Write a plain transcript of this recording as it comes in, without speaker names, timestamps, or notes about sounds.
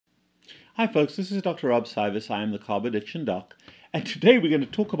Hi folks, this is Dr. Rob Cywes. I am the Carb Addiction Doc, and today we're going to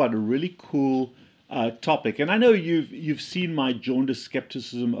talk about a really cool topic. And I know you've seen my jaundiced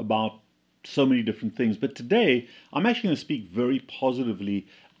skepticism about so many different things, but today I'm actually going to speak very positively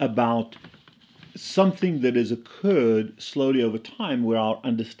about something that has occurred slowly over time where our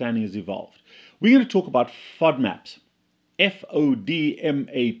understanding has evolved. We're going to talk about FODMAPs, F-O-D-M-A-P,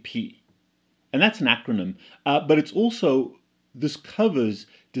 and that's an acronym, but it's also, this covers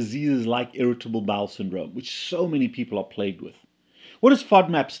diseases like irritable bowel syndrome, which so many people are plagued with. What does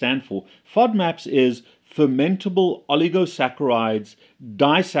FODMAP stand for? FODMAPs is fermentable oligosaccharides,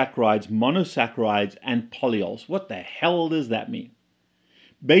 disaccharides, monosaccharides, and polyols. What the hell does that mean?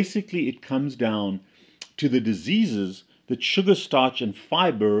 Basically, it comes down to the diseases that sugar, starch, and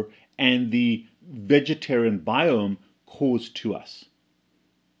fiber and the vegetarian biome cause to us.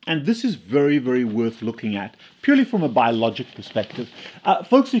 And this is very, very worth looking at, purely from a biologic perspective.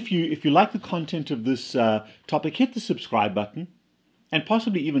 Folks, if you like the content of this topic, hit the subscribe button, and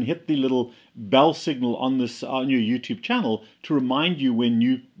possibly even hit the little bell signal on your YouTube channel to remind you when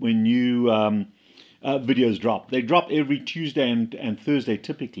new videos drop. They drop every Tuesday and Thursday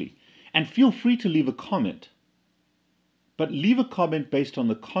typically. And feel free to leave a comment. But leave a comment based on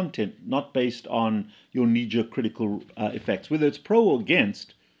the content, not based on your knee-jerk critical effects. Whether it's pro or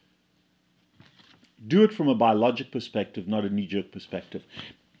against, do it from a biologic perspective, not a knee-jerk perspective.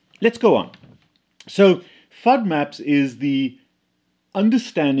 Let's go on. So FODMAPs is the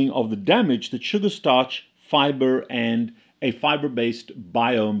understanding of the damage that sugar, starch, fiber, and a fiber-based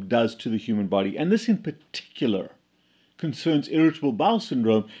biome does to the human body. And this in particular concerns irritable bowel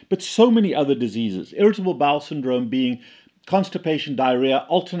syndrome, but so many other diseases. Irritable bowel syndrome being constipation, diarrhea,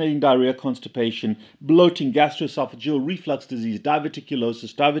 alternating diarrhea, constipation, bloating, gastroesophageal reflux disease,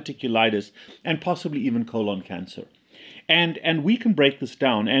 diverticulosis, diverticulitis, and possibly even colon cancer. And we can break this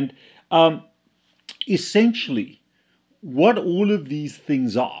down. And essentially, what all of these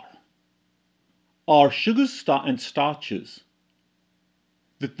things are sugars and starches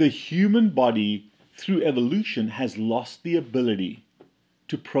that the human body, through evolution, has lost the ability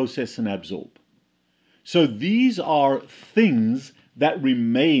to process and absorb. So these are things that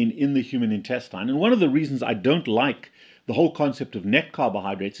remain in the human intestine. And one of the reasons I don't like the whole concept of net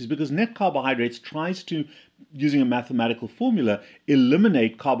carbohydrates is because net carbohydrates tries to, using a mathematical formula,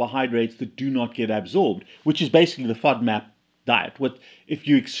 eliminate carbohydrates that do not get absorbed, which is basically the FODMAP diet. If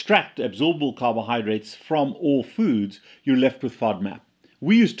you extract absorbable carbohydrates from all foods, you're left with FODMAP.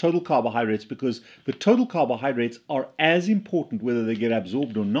 We use total carbohydrates because the total carbohydrates are as important whether they get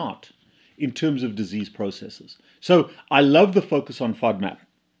absorbed or not in terms of disease processes. So I love the focus on FODMAP.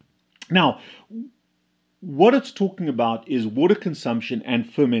 Now, what it's talking about is water consumption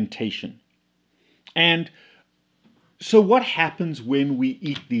and fermentation. And so what happens when we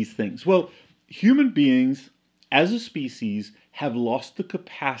eat these things? Well, human beings as a species have lost the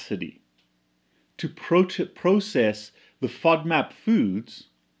capacity to process the FODMAP foods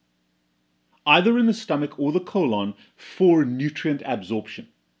either in the stomach or the colon for nutrient absorption.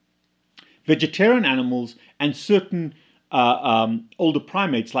 Vegetarian animals and certain older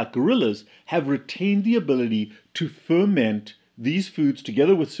primates like gorillas have retained the ability to ferment these foods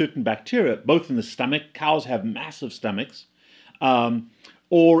together with certain bacteria, both in the stomach. Cows have massive stomachs,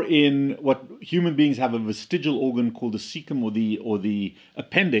 or in what human beings have a vestigial organ called the cecum or the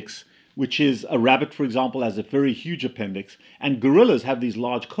appendix, which is a rabbit, for example, has a very huge appendix. And gorillas have these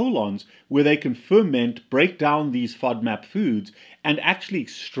large colons where they can ferment, break down these FODMAP foods, and actually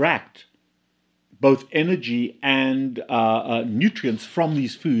extract both energy and nutrients from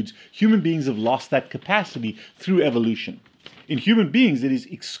these foods. Human beings have lost that capacity through evolution. In human beings, it is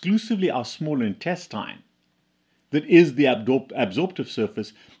exclusively our small intestine that is the absorptive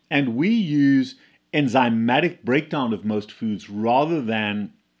surface, and we use enzymatic breakdown of most foods rather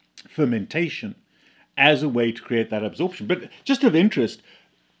than fermentation as a way to create that absorption. But just of interest,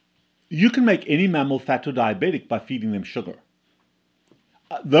 you can make any mammal fat or diabetic by feeding them sugar.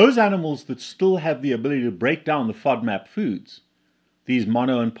 Those animals that still have the ability to break down the FODMAP foods, these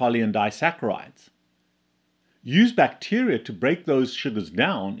mono and poly and disaccharides, use bacteria to break those sugars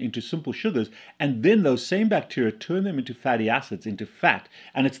down into simple sugars, and then those same bacteria turn them into fatty acids, into fat.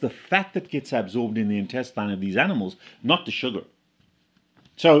 And it's the fat that gets absorbed in the intestine of these animals, not the sugar.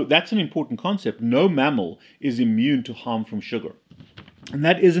 So that's an important concept. No mammal is immune to harm from sugar. And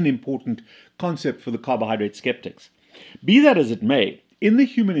that is an important concept for the carbohydrate skeptics. Be that as it may, in the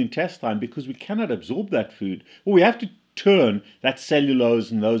human intestine, because we cannot absorb that food, well, we have to turn that cellulose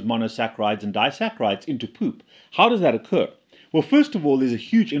and those monosaccharides and disaccharides into poop. How does that occur? Well, first of all, there's a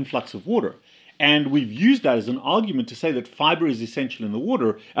huge influx of water. And we've used that as an argument to say that fiber is essential in the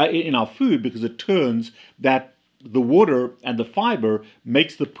water, in our food, because it turns that the water and the fiber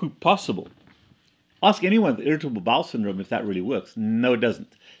makes the poop possible. Ask anyone with irritable bowel syndrome if that really works. No, it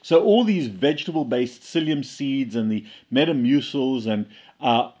doesn't. So all these vegetable-based psyllium seeds and the metamucils and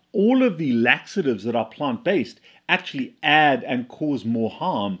all of the laxatives that are plant-based actually add and cause more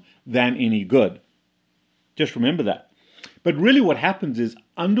harm than any good. Just remember that. But really what happens is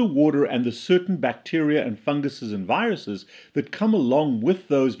underwater and the certain bacteria and funguses and viruses that come along with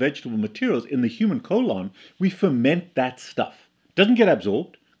those vegetable materials in the human colon, we ferment that stuff. It doesn't get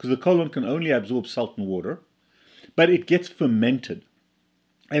absorbed because the colon can only absorb salt and water, but it gets fermented.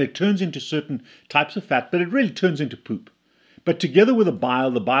 And it turns into certain types of fat, but it really turns into poop. But together with the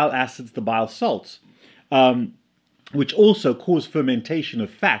bile acids, the bile salts, which also cause fermentation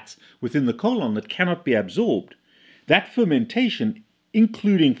of fats within the colon that cannot be absorbed, that fermentation,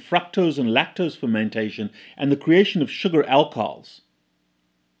 including fructose and lactose fermentation and the creation of sugar alcohols,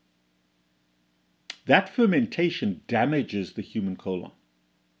 that fermentation damages the human colon.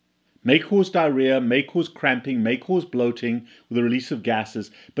 May cause diarrhea, may cause cramping, may cause bloating with the release of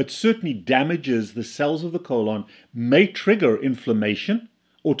gases, but certainly damages the cells of the colon, may trigger inflammation,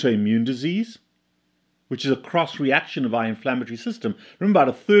 autoimmune disease, which is a cross-reaction of our inflammatory system. Remember,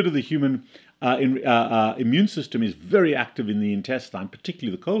 about a third of the human immune system is very active in the intestine,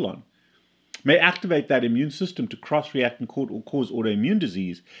 particularly the colon. May activate that immune system to cross-react and cause autoimmune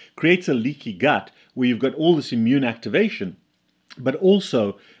disease, creates a leaky gut where you've got all this immune activation, but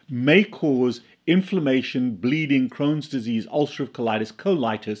also may cause inflammation, bleeding, Crohn's disease, ulcerative colitis,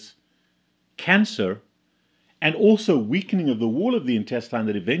 colitis, cancer, and also weakening of the wall of the intestine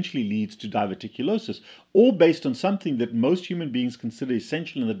that eventually leads to diverticulosis, all based on something that most human beings consider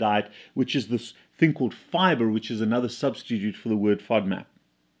essential in the diet, which is this thing called fiber, which is another substitute for the word FODMAP.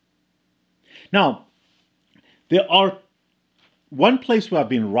 Now, there are one place where I've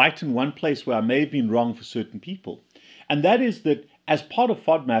been right and one place where I may have been wrong for certain people, and that is that as part of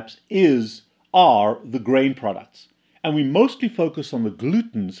FODMAPs are the grain products. And we mostly focus on the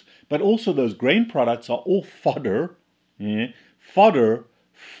glutens, but also those grain products are all fodder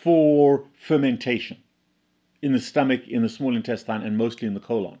for fermentation in the stomach, in the small intestine, and mostly in the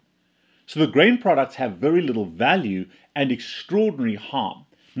colon. So the grain products have very little value and extraordinary harm,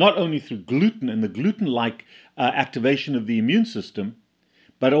 not only through gluten and the gluten-like activation of the immune system,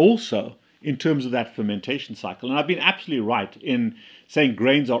 but also in terms of that fermentation cycle. And I've been absolutely right in saying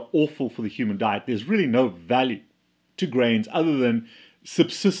grains are awful for the human diet. There's really no value to grains other than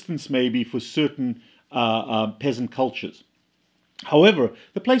subsistence maybe for certain peasant cultures. However,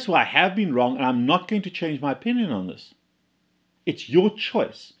 the place where I have been wrong, and I'm not going to change my opinion on this, it's your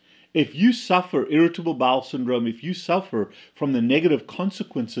choice. If you suffer irritable bowel syndrome, if you suffer from the negative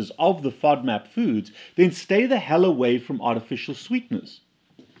consequences of the FODMAP foods, then stay the hell away from artificial sweeteners.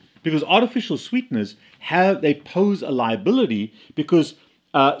 Because artificial sweeteners they pose a liability because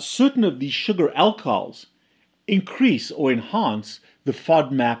certain of these sugar alcohols increase or enhance the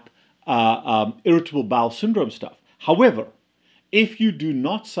FODMAP irritable bowel syndrome stuff. However, if you do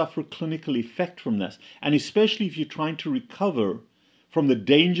not suffer clinical effect from this, and especially if you're trying to recover from the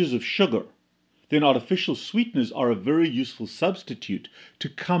dangers of sugar, then artificial sweeteners are a very useful substitute to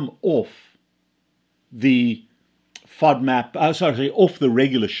come off the FODMAP, off the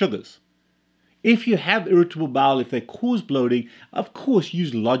regular sugars. If you have irritable bowel, if they cause bloating, of course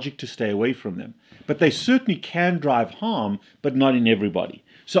use logic to stay away from them. But they certainly can drive harm, but not in everybody.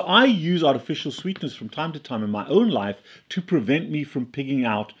 So I use artificial sweeteners from time to time in my own life to prevent me from pigging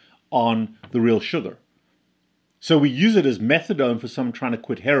out on the real sugar. So we use it as methadone for someone trying to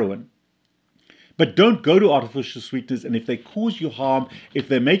quit heroin. But don't go to artificial sweeteners, and if they cause you harm, if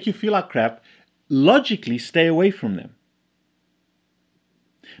they make you feel like crap, logically stay away from them.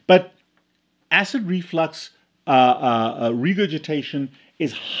 But acid reflux regurgitation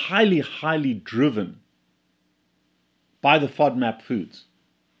is highly, highly driven by the FODMAP foods.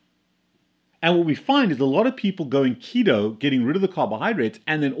 And what we find is a lot of people going keto, getting rid of the carbohydrates,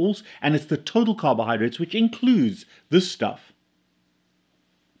 and it's the total carbohydrates, which includes this stuff.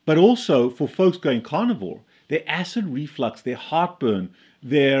 But also for folks going carnivore, their acid reflux, their heartburn,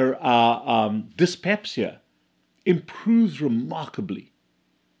 their dyspepsia improves remarkably.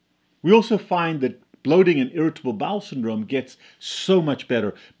 We also find that bloating and irritable bowel syndrome gets so much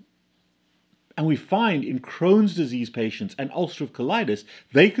better. And we find in Crohn's disease patients and ulcerative colitis,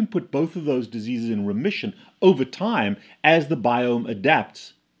 they can put both of those diseases in remission over time as the biome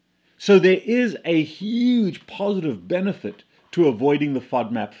adapts. So there is a huge positive benefit to avoiding the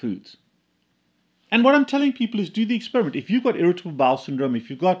FODMAP foods. And what I'm telling people is do the experiment. If you've got irritable bowel syndrome, if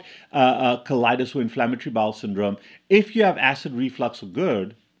you've got colitis or inflammatory bowel syndrome, if you have acid reflux or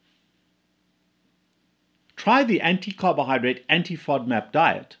GERD, try the anti-carbohydrate, anti-FODMAP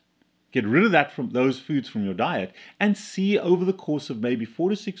diet. Get rid of that from those foods from your diet and see over the course of maybe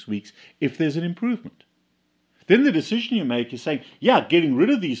 4 to 6 weeks if there's an improvement. Then the decision you make is saying, yeah, getting rid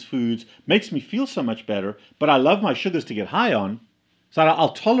of these foods makes me feel so much better, but I love my sugars to get high on, so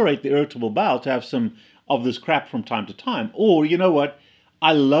I'll tolerate the irritable bowel to have some of this crap from time to time. Or, you know what,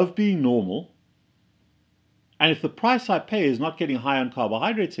 I love being normal, and if the price I pay is not getting high on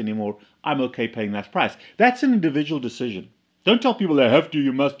carbohydrates anymore, I'm okay paying that price. That's an individual decision. Don't tell people they have to,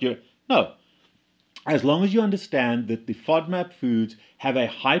 you must get. No. As long as you understand that the FODMAP foods have a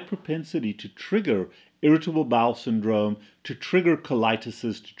high propensity to trigger irritable bowel syndrome, to trigger colitis,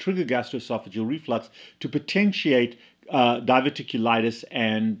 to trigger gastroesophageal reflux, to potentiate diverticulitis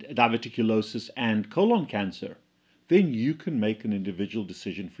and diverticulosis and colon cancer, then you can make an individual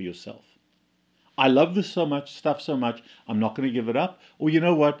decision for yourself. I love this stuff so much, I'm not going to give it up. Or you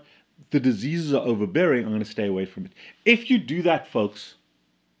know what? The diseases are overbearing, I'm going to stay away from it. If you do that, folks,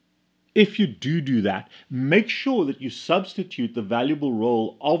 if you do that, make sure that you substitute the valuable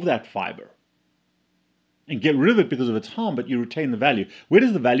role of that fiber and get rid of it because of its harm, but you retain the value. Where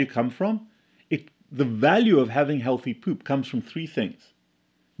does the value come from? The value of having healthy poop comes from 3 things.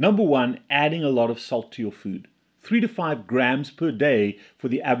 Number 1, adding a lot of salt to your food. 3 to 5 grams per day for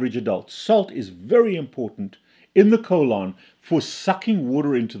the average adult. Salt is very important in the colon for sucking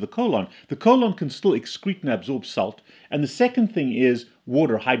water into the colon. The colon can still excrete and absorb salt. And the second thing is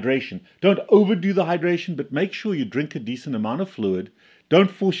water, hydration. Don't overdo the hydration, but make sure you drink a decent amount of fluid.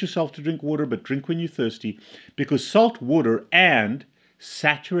 Don't force yourself to drink water, but drink when you're thirsty, because salt water and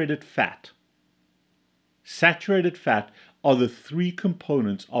saturated fat are the 3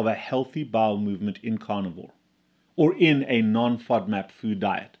 components of a healthy bowel movement in carnivore or in a non-FODMAP food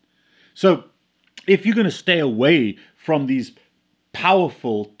diet. So if you're going to stay away from these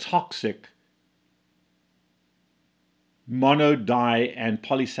powerful, toxic mono, di, and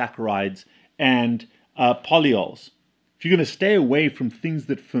polysaccharides and polyols, if you're going to stay away from things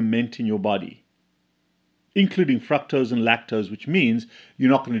that ferment in your body, including fructose and lactose, which means you're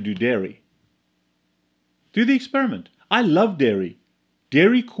not going to do dairy, do the experiment. I love dairy.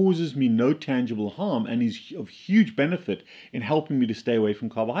 Dairy causes me no tangible harm and is of huge benefit in helping me to stay away from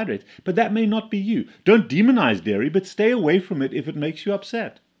carbohydrates. But that may not be you. Don't demonize dairy, but stay away from it if it makes you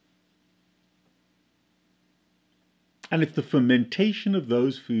upset. And it's the fermentation of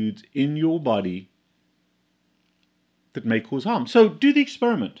those foods in your body that may cause harm. So do the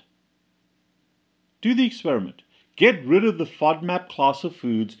experiment. Do the experiment. Get rid of the FODMAP class of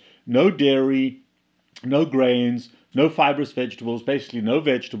foods, no dairy, no grains, no fibrous vegetables, basically no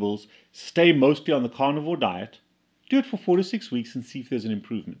vegetables. Stay mostly on the carnivore diet. Do it for 4 to 6 weeks and see if there's an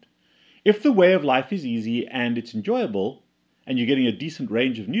improvement. If the way of life is easy and it's enjoyable and you're getting a decent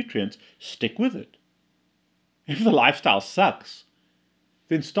range of nutrients, stick with it. If the lifestyle sucks,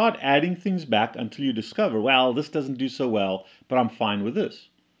 then start adding things back until you discover, well, this doesn't do so well, but I'm fine with this.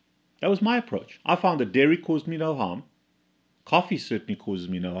 That was my approach. I found that dairy caused me no harm. Coffee certainly causes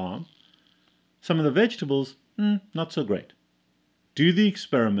me no harm. Some of the vegetables, not so great. Do the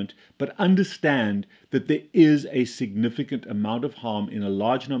experiment, but understand that there is a significant amount of harm in a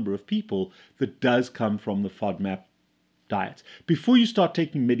large number of people that does come from the FODMAP diets. Before you start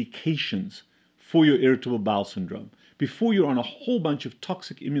taking medications for your irritable bowel syndrome, before you're on a whole bunch of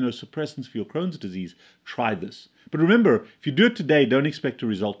toxic immunosuppressants for your Crohn's disease, try this. But remember, if you do it today, don't expect a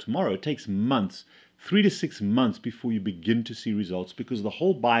result tomorrow. It takes months, 3 to 6 months before you begin to see results because the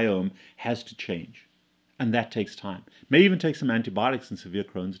whole biome has to change. And that takes time. May even take some antibiotics in severe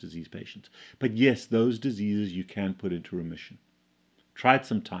Crohn's disease patients. But yes, those diseases you can put into remission. Try it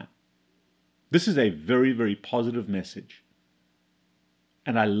some time. This is a very, very positive message.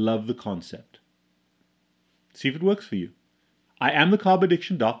 And I love the concept. See if it works for you. I am the Carb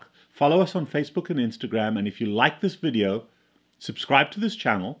Addiction Doc. Follow us on Facebook and Instagram. And if you like this video, subscribe to this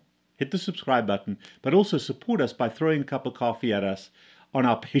channel. Hit the subscribe button. But also support us by throwing a cup of coffee at us on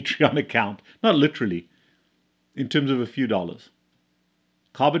our Patreon account. Not literally. In terms of a few dollars.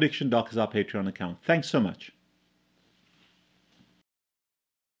 Carb Addiction Doc is our Patreon account. Thanks so much.